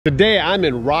Today I'm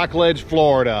in Rockledge,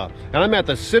 Florida, and I'm at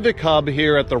the Civic Hub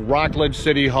here at the Rockledge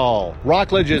City Hall.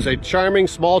 Rockledge is a charming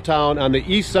small town on the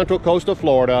east central coast of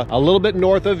Florida, a little bit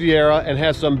north of Viera, and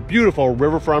has some beautiful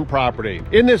riverfront property.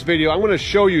 In this video, I'm going to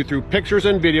show you through pictures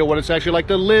and video what it's actually like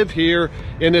to live here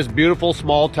in this beautiful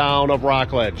small town of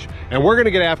Rockledge. And we're going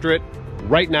to get after it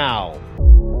right now.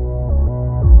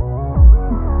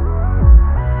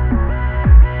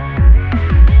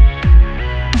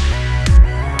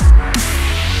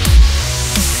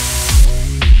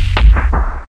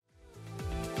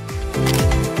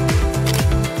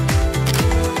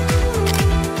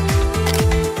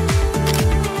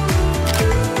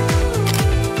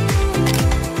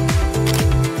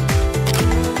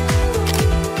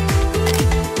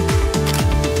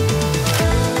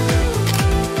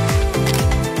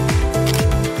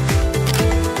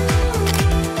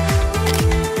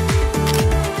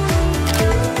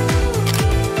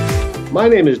 My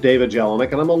name is David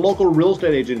Jelinek, and I'm a local real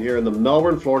estate agent here in the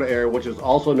Melbourne, Florida area, which is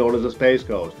also known as the Space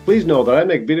Coast. Please know that I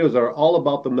make videos that are all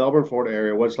about the Melbourne, Florida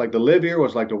area, what it's like to live here, what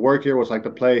it's like to work here, what it's like to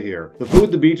play here. The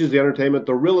food, the beaches, the entertainment,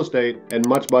 the real estate, and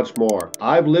much, much more.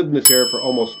 I've lived in this area for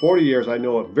almost 40 years. I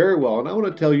know it very well, and I want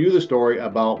to tell you the story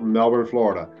about Melbourne,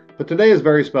 Florida. But today is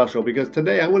very special because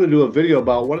today I'm going to do a video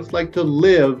about what it's like to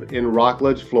live in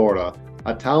Rockledge, Florida,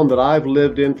 a town that I've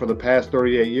lived in for the past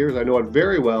 38 years. I know it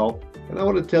very well. And I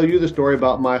want to tell you the story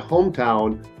about my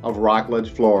hometown of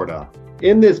Rockledge, Florida.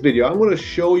 In this video, I'm going to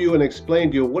show you and explain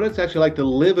to you what it's actually like to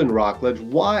live in Rockledge,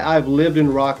 why I've lived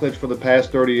in Rockledge for the past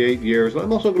 38 years, and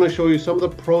I'm also going to show you some of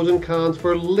the pros and cons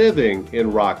for living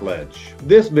in Rockledge.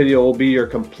 This video will be your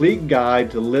complete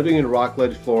guide to living in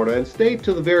Rockledge, Florida, and stay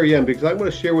to the very end because I'm going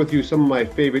to share with you some of my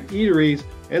favorite eateries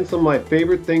and some of my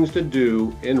favorite things to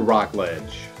do in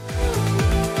Rockledge.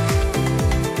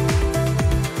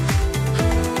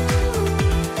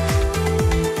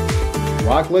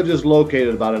 Rockledge is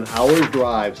located about an hour's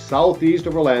drive southeast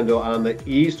of Orlando on the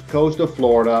east coast of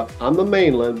Florida on the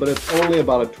mainland, but it's only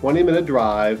about a 20-minute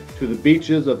drive to the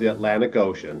beaches of the Atlantic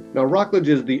Ocean. Now, Rockledge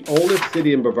is the oldest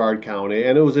city in Brevard County,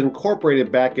 and it was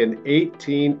incorporated back in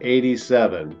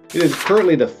 1887. It is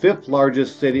currently the 5th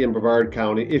largest city in Brevard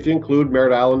County if you include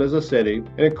Merritt Island as a city,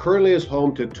 and it currently is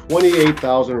home to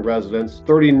 28,000 residents,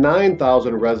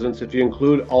 39,000 residents if you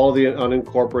include all the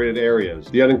unincorporated areas.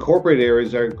 The unincorporated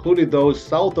areas are including those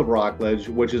south of Rockledge,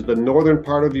 which is the northern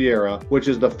part of Viera, which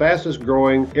is the fastest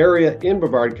growing area in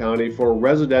Brevard County for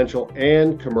residential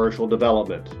and commercial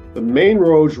development. The main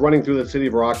roads running through the city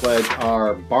of Rockledge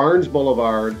are Barnes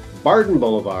Boulevard, Barton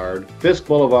Boulevard, Fisk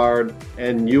Boulevard,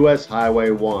 and US Highway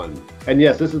 1. And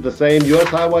yes, this is the same US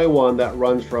Highway 1 that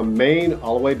runs from Maine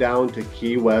all the way down to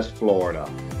Key West, Florida.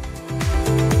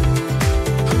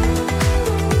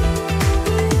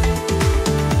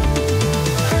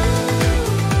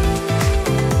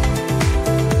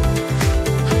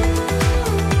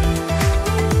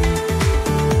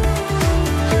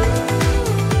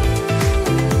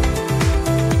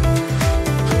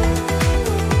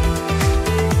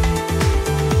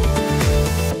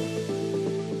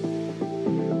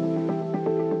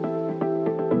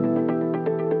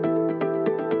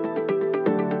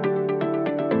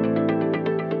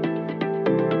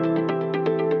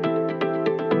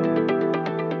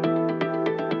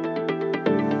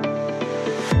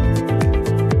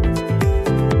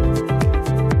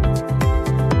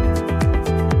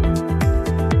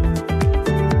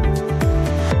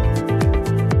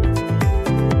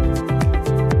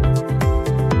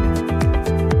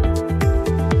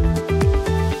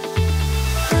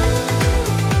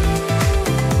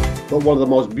 But one of the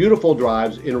most beautiful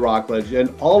drives in Rockledge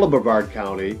and all of Brevard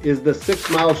County is the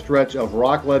 6-mile stretch of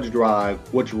Rockledge Drive,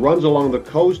 which runs along the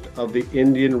coast of the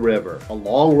Indian River.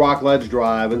 Along Rockledge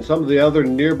Drive and some of the other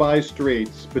nearby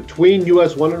streets between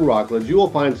US 1 and Rockledge, you will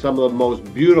find some of the most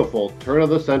beautiful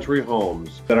turn-of-the-century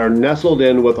homes that are nestled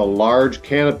in with a large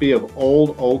canopy of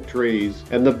old oak trees,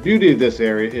 and the beauty of this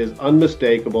area is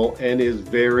unmistakable and is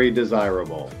very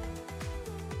desirable.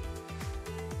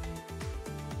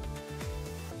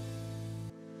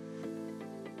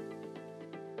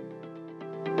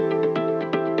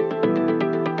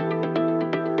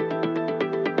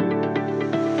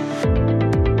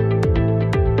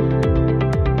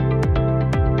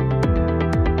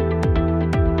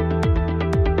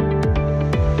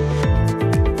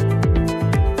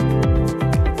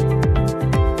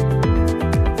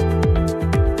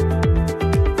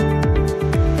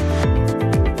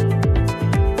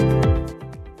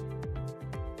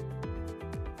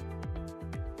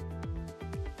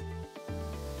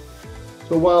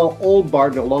 So while Old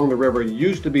Barton along the river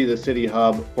used to be the city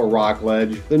hub for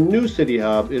Rockledge, the new city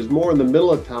hub is more in the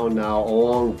middle of town now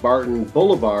along Barton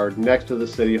Boulevard next to the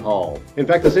City Hall. In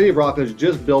fact, the city of Rockledge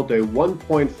just built a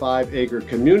 1.5-acre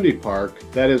community park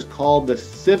that is called the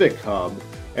Civic Hub,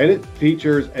 and it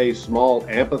features a small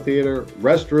amphitheater,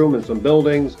 restroom and some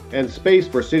buildings, and space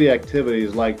for city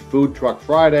activities like Food Truck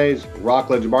Fridays,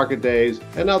 Rockledge Market Days,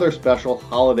 and other special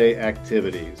holiday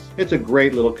activities. It's a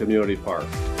great little community park.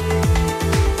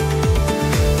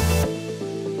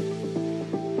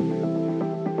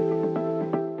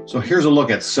 So here's a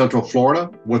look at Central Florida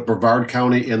with Brevard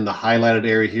County in the highlighted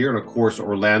area here, and of course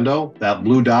Orlando. That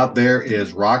blue dot there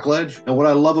is Rockledge. And what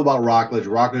I love about Rockledge,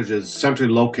 Rockledge is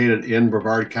centrally located in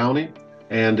Brevard County.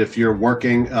 And if you're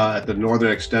working at the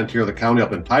northern extent here of the county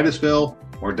up in Titusville,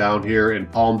 or down here in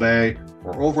Palm Bay,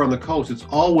 or over on the coast, it's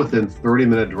all within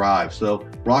 30-minute drive. So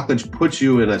Rockledge puts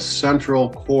you in a central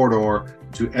corridor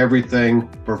to everything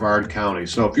Brevard County.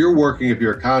 So if you're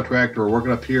a contractor or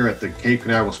working up here at the Cape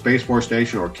Canaveral Space Force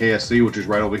Station, or KSC, which is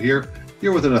right over here,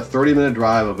 you're within a 30-minute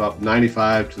drive of up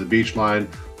 95 to the beach line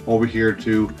over here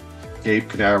to Cape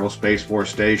Canaveral Space Force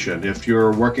Station. If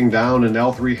you're working down in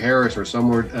L3 Harris or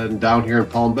somewhere down here in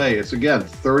Palm Bay, it's again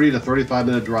 30 to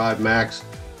 35-minute drive max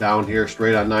down here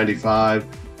straight on 95.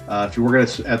 If you're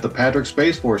working at the Patrick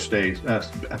Space Force Base,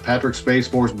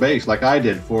 like I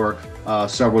did for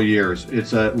several years,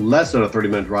 it's less than a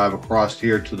 30-minute drive across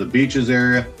here to the beaches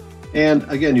area. And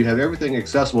again, you have everything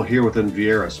accessible here within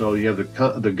Viera. So you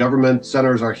have the government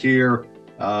centers are here.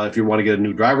 If you want to get a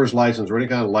new driver's license or any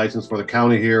kind of license for the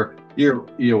county here, you're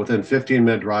within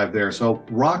 15-minute drive there. So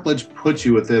Rockledge puts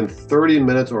you within 30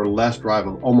 minutes or less drive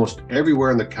of almost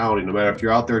everywhere in the county, no matter if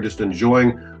you're out there just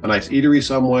enjoying a nice eatery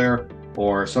somewhere,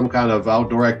 or some kind of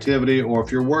outdoor activity, or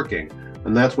if you're working.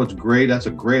 And that's what's great. That's a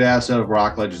great asset of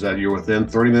Rockledge, is that you're within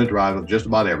 30-minute drive of just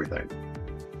about everything.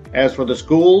 As for the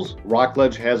schools,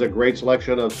 Rockledge has a great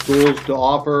selection of schools to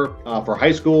offer. For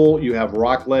high school, you have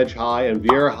Rockledge High and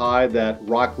Viera High that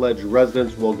Rockledge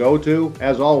residents will go to.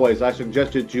 As always, I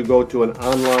suggest that you go to an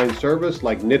online service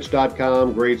like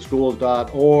niche.com,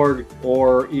 gradeschools.org,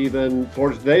 or even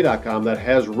floridatoday.com that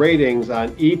has ratings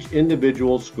on each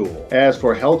individual school. As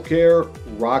for healthcare,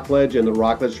 Rockledge and the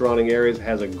Rockledge surrounding areas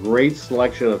has a great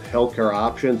selection of healthcare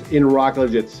options. In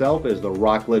Rockledge itself is the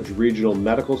Rockledge Regional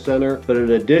Medical Center, but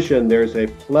in addition, there's a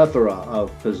plethora of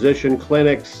physician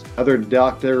clinics, other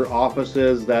doctor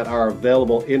offices that are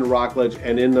available in Rockledge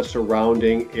and in the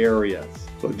surrounding areas.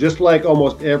 So just like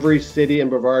almost every city in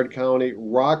Brevard County,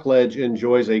 Rockledge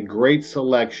enjoys a great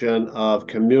selection of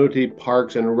community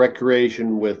parks and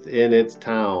recreation within its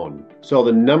town. So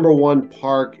the #1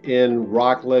 park in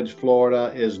Rockledge,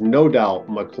 Florida is no doubt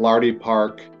McLarty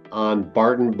Park on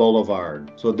Barton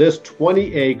Boulevard. So this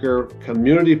 20-acre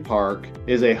community park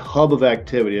is a hub of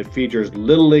activity. It features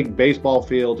Little League baseball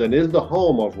fields and is the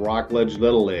home of Rockledge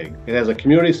Little League. It has a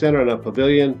community center and a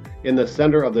pavilion in the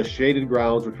center of the shaded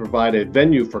grounds, which provide a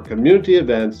venue for community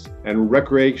events and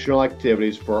recreational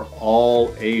activities for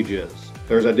all ages.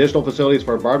 There's additional facilities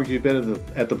for a barbecue pit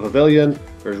at the pavilion.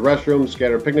 There's restrooms,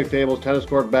 scattered picnic tables, tennis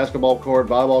court, basketball court,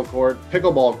 volleyball court,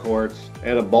 pickleball courts,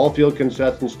 and a ball field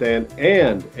concession stand,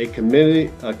 and a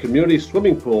community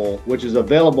swimming pool, which is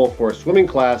available for swimming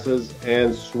classes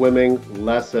and swimming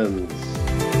lessons.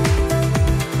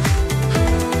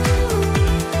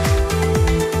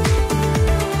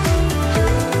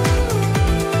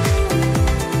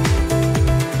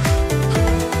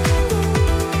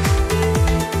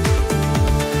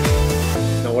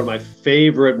 One of my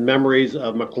favorite memories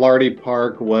of McLarty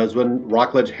Park was when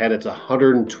Rockledge had its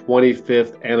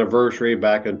 125th anniversary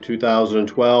back in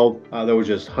 2012. There was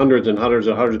just hundreds and hundreds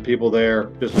and hundreds of people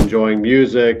there, just enjoying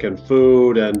music and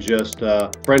food and just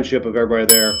friendship of everybody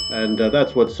there. And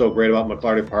that's what's so great about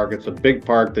McLarty Park. It's a big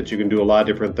park that you can do a lot of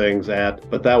different things at,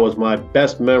 but that was my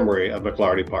best memory of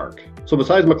McLarty Park. So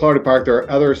besides McLarty Park, there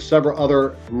are several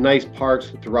other nice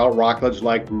parks throughout Rockledge,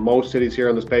 like most cities here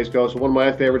on the Space Coast. One of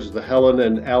my favorites is the Helen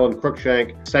and Alan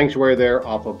Cruikshank Sanctuary there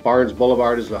off of Barnes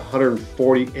Boulevard. Is a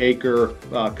 140-acre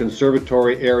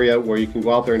conservatory area where you can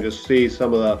go out there and just see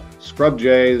some of the scrub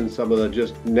jays and some of the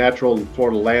just natural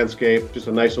Florida landscape. Just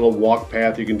a nice little walk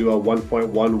path. You can do a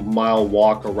 1.1 mile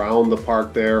walk around the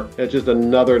park there. It's just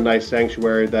another nice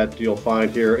sanctuary that you'll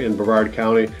find here in Brevard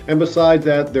County. And besides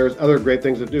that, there's other great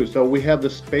things to do. So we have the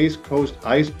Space Coast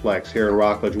Iceplex here in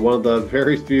Rockledge, one of the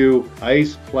very few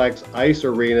Iceplex ice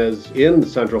arenas in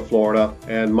Central Florida.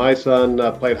 And my son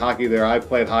played hockey there. I've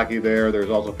played hockey there. There's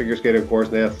also figure skating, of course,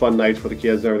 and they have fun nights for the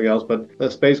kids and everything else. But the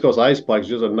Space Coast Iceplex is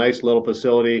just a nice little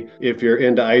facility if you're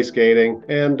into ice skating,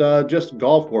 and just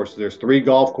golf courses. There's 3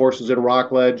 golf courses in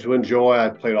Rockledge to enjoy.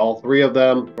 I've played all 3 of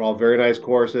them. They're all very nice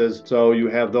courses. So you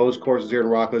have those courses here in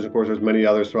Rockledge. Of course, there's many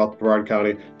others throughout Brevard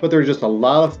County, but there's just a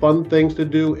lot of fun things to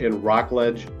do in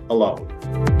Rockledge alone.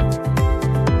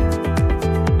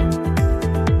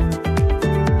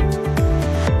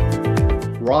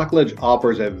 Rockledge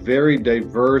offers a very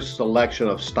diverse selection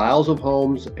of styles of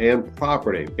homes and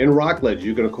property. In Rockledge,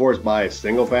 you can of course buy a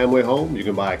single family home, you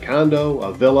can buy a condo,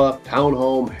 a villa,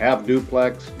 townhome, half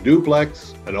duplex,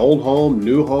 duplex, an old home,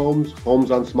 new homes, homes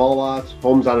on small lots,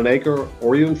 homes on an acre,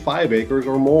 or even 5 acres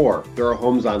or more. There are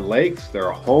homes on lakes, there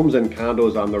are homes and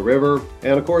condos on the river,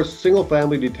 and of course, single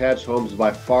family detached homes is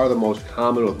by far the most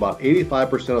common, with about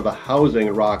 85% of the housing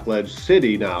in Rockledge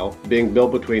City now being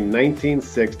built between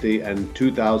 1960 and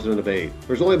 2008.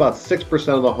 There's only about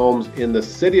 6% of the homes in the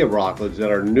city of Rockledge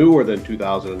that are newer than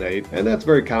 2008, and that's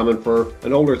very common for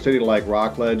an older city like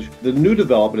Rockledge. The new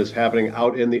development is happening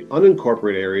out in the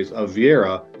unincorporated areas of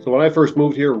Viera. So when I first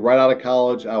moved here right out of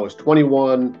college, I was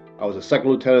 21. I was a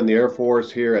second lieutenant in the Air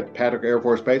Force here at Patrick Air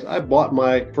Force Base. I bought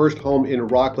my first home in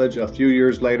Rockledge a few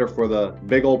years later for the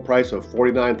big old price of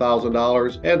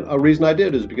 $49,000. And a reason I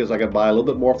did is because I could buy a little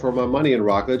bit more for my money in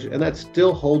Rockledge, and that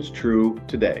still holds true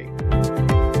today.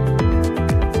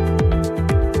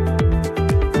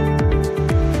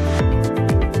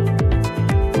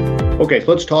 Okay,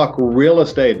 so let's talk real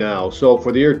estate now. So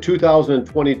for the year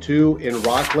 2022 in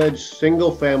Rockledge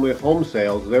single-family home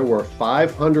sales, there were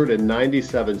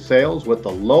 597 sales, with the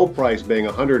low price being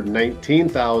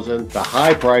 $119,000, the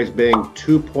high price being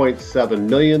 $2.7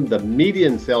 million. The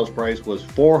median sales price was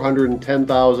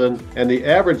 $410,000, and the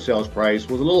average sales price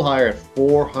was a little higher at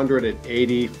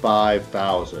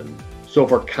 $485,000. So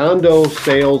for condo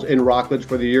sales in Rockledge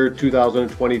for the year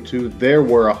 2022, there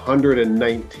were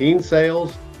 119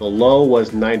 sales. The low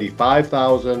was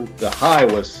 $95,000. The high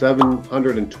was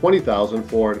 $720,000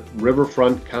 for a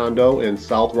riverfront condo in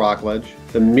South Rockledge.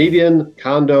 The median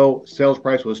condo sales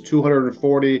price was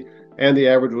 $240,000, and the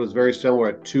average was very similar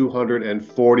at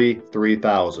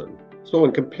 $243,000. So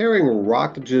in comparing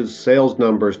Rockledge's sales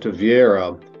numbers to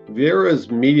Viera's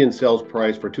median sales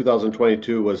price for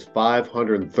 2022 was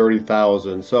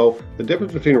 $530,000. So the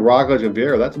difference between Rockledge and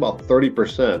Viera, that's about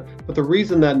 30%. But the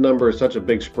reason that number is such a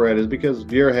big spread is because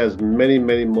Viera has many,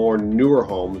 many more newer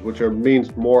homes, which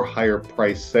means more higher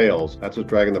price sales. That's what's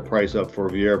dragging the price up for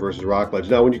Viera versus Rockledge.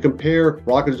 Now, when you compare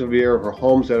Rockledge and Viera for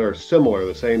homes that are similar,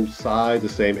 the same size, the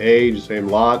same age, the same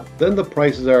lot, then the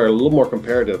prices are a little more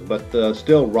comparative. But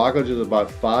still, Rockledge is about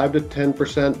 5 to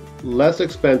 10% less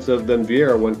expensive than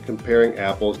Viera when comparing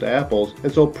apples to apples,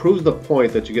 and so it proves the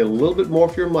point that you get a little bit more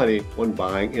for your money when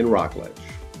buying in Rockledge.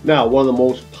 Now, one of the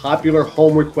most popular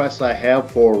home requests I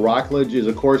have for Rockledge is,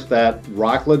 of course, that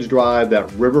Rockledge Drive, that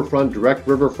direct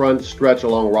riverfront stretch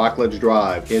along Rockledge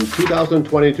Drive. In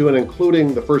 2022, and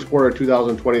including the first quarter of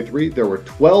 2023, there were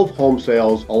 12 home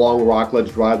sales along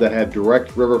Rockledge Drive that had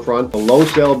direct riverfront. The low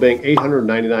sale being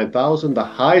 $899,000, the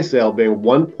high sale being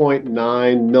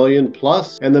 $1.9 million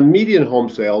plus, and the median home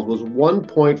sales was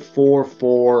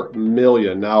 $1.44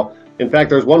 million. Now, in fact,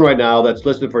 there's one right now that's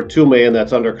listed for $2 million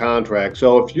that's under contract.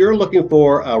 So if you're looking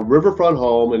for a riverfront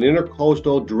home, an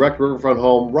intercoastal direct riverfront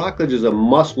home, Rockledge is a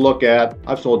must look at.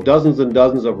 I've sold dozens and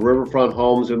dozens of riverfront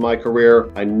homes in my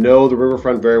career. I know the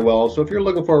riverfront very well. So if you're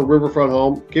looking for a riverfront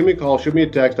home, give me a call, shoot me a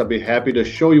text. I'll be happy to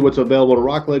show you what's available in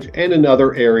Rockledge and in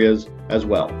other areas as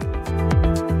well.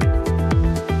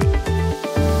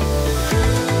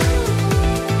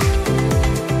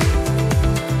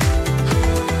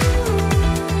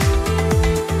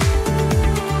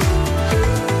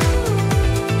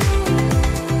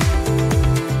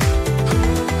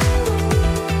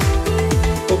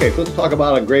 Okay, so let's talk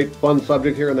about a great fun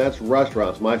subject here, and that's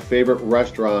restaurants. My favorite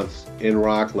restaurants in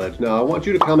Rockledge. Now, I want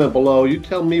you to comment below. You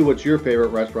tell me what your favorite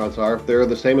restaurants are, if they're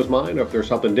the same as mine or if they're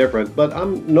something different. But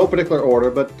I'm no particular order,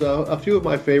 but a few of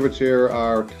my favorites here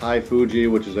are Thai Fuji,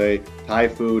 which is a Thai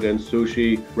food and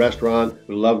sushi restaurant.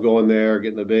 We love going there,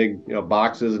 getting the big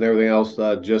boxes and everything else.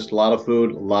 Just a lot of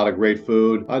food, a lot of great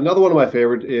food. Another one of my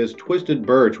favorites is Twisted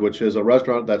Birch, which is a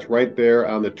restaurant that's right there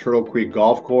on the Turtle Creek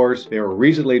Golf Course. They were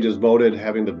recently just voted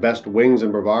having the best wings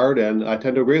in Brevard, and I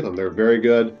tend to agree with them. They're very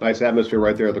good. Nice atmosphere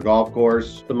right there at the golf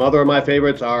course. Some other of my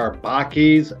favorites are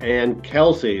Baki's and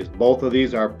Kelsey's. Both of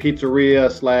these are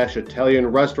pizzeria/Italian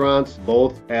restaurants.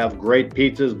 Both have great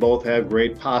pizzas. Both have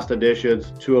great pasta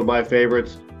dishes. Two of my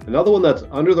favorites. Another one that's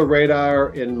under the radar,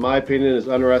 in my opinion, is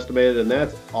underestimated, and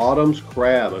that's Autumn's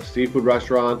Crab, a seafood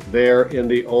restaurant there in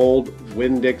the old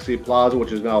Winn-Dixie Plaza,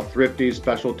 which is now Thrifty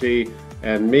Specialty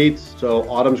and Meats. So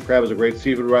Autumn's Crab is a great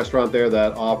seafood restaurant there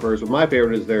that offers, my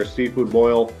favorite is their seafood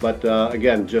boil, but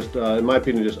again, just in my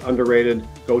opinion, just underrated.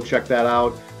 Go check that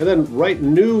out. And then right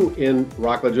new in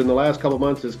Rockledge in the last couple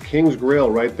months is King's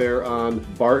Grill right there on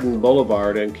Barton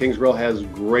Boulevard, and King's Grill has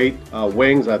great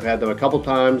wings. I've had them a couple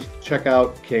times. Check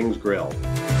out King's Grill.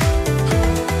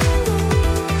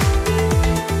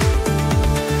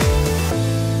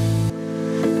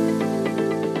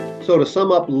 So to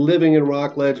sum up living in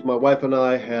Rockledge, my wife and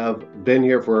I have been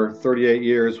here for 38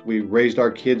 years. We raised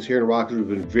our kids here in Rockledge. We've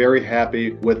been very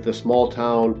happy with the small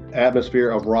town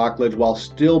atmosphere of Rockledge while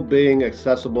still being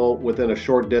accessible within a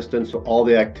short distance to all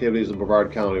the activities of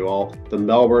Brevard County, all the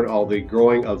Melbourne, all the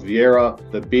growing of Viera,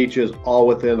 the beaches, all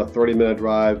within a 30-minute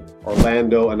drive,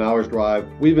 Orlando, an hour's drive.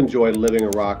 We've enjoyed living in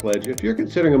Rockledge. If you're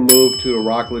considering a move to the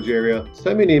Rockledge area,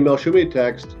 send me an email, shoot me a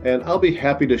text, and I'll be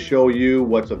happy to show you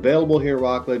what's available here in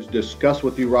Rockledge, discuss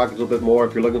with you Rockledge a little bit more.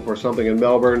 If you're looking for something in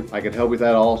Melbourne, I can help with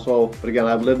that also. But again,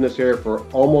 I've lived in this area for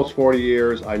almost 40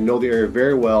 years. I know the area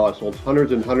very well. I've sold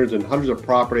hundreds and hundreds and hundreds of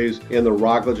properties in the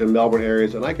Rockledge and Melbourne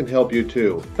areas, and I can help you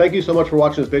too. Thank you so much for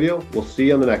watching this video. We'll see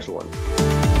you on the next one.